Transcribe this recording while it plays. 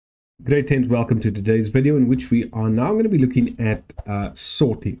Great friends, welcome to today's video in which we are now going to be looking at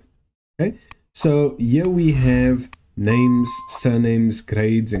sorting. Okay, so here we have names, surnames,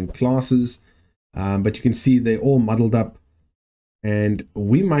 grades, and classes, but you can see they're all muddled up, and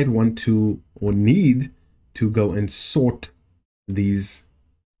we might want to or need to go and sort these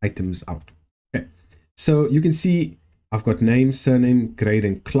items out. Okay, so you can see I've got name, surname, grade,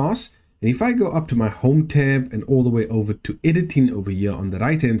 and class. And if I go up to my home tab and all the way over to editing over here on the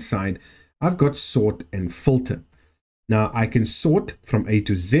right hand side, I've got sort and filter. Now I can sort from A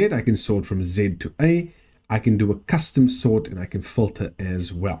to Z, I can sort from Z to A, I can do a custom sort, and I can filter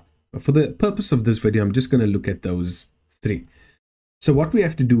as well. But for the purpose of this video, I'm just going to look at those three. So what we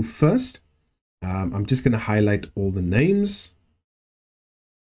have to do first, I'm just going to highlight all the names.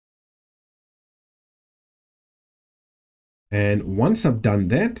 And once I've done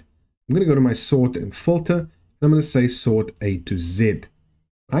that, I'm going to go to my sort and filter, and I'm going to say sort A to Z,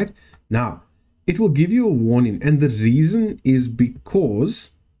 right? Now, it will give you a warning, and the reason is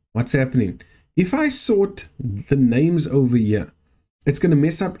because what's happening? If I sort the names over here, it's going to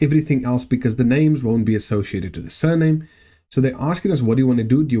mess up everything else because the names won't be associated to the surname. So they're asking us, what do you want to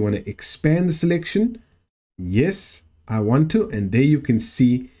do? Do you want to expand the selection? Yes, I want to. And there you can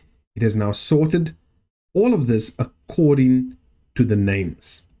see it has now sorted all of this according to the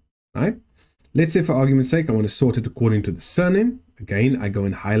names. Right? Let's say for argument's sake, I want to sort it according to the surname. Again, I go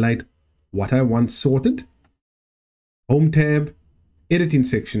and highlight what I want sorted. Home tab, editing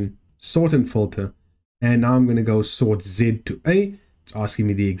section, sort and filter. And now I'm going to go sort Z to A. It's asking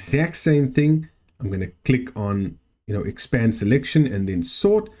me the exact same thing. I'm going to click on, expand selection and then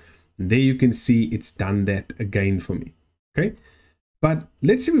sort. And there you can see it's done that again for me. Okay. But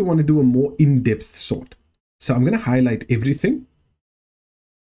let's say we want to do a more in-depth sort. So I'm going to highlight everything.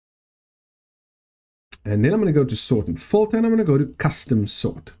 And then I'm going to go to sort and filter, and I'm going to go to custom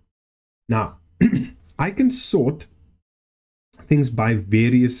sort. Now, I can sort things by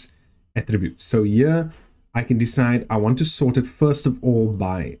various attributes. So here I can decide I want to sort it first of all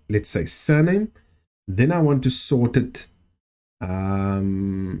by, let's say, surname. Then I want to sort it. I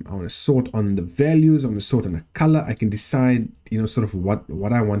want to sort on the values. I want to sort on a color. I can decide, sort of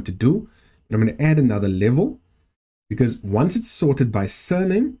what I want to do. And I'm going to add another level because once it's sorted by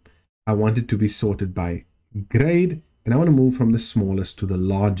surname, I want it to be sorted by grade, and I want to move from the smallest to the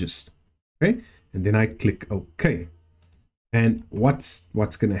largest. Okay, and then I click OK. And what's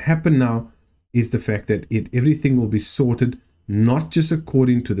going to happen now is the fact that everything will be sorted not just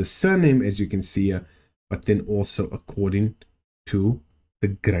according to the surname, as you can see here, but then also according to the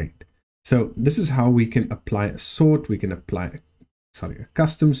grade. So this is how we can apply a sort. We can apply a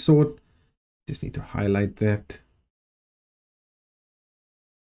custom sort. Just need to highlight that.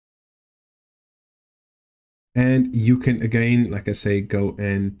 And you can, again, like I say, go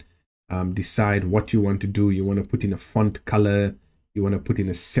and decide what you want to do. You want to put in a font color. You want to put in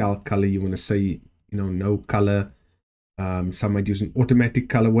a cell color. You want to say, no color. Some might use an automatic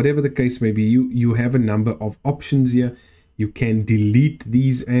color. Whatever the case may be, you have a number of options here. You can delete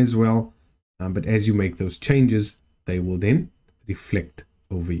these as well. But as you make those changes, they will then reflect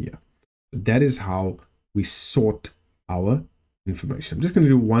over here. That is how we sort our information. I'm just going to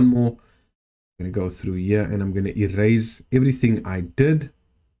do one more. I'm going to go through here and I'm going to erase everything I did.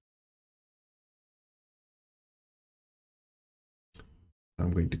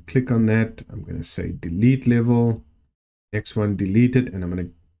 I'm going to click on that. I'm going to say delete level. Next one, delete it. And I'm going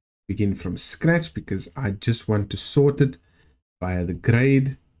to begin from scratch because I just want to sort it via the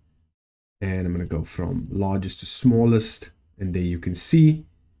grade. And I'm going to go from largest to smallest. And there you can see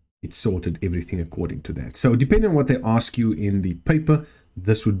it sorted everything according to that. So depending on what they ask you in the paper,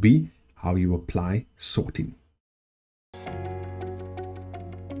 this would be how you apply sorting.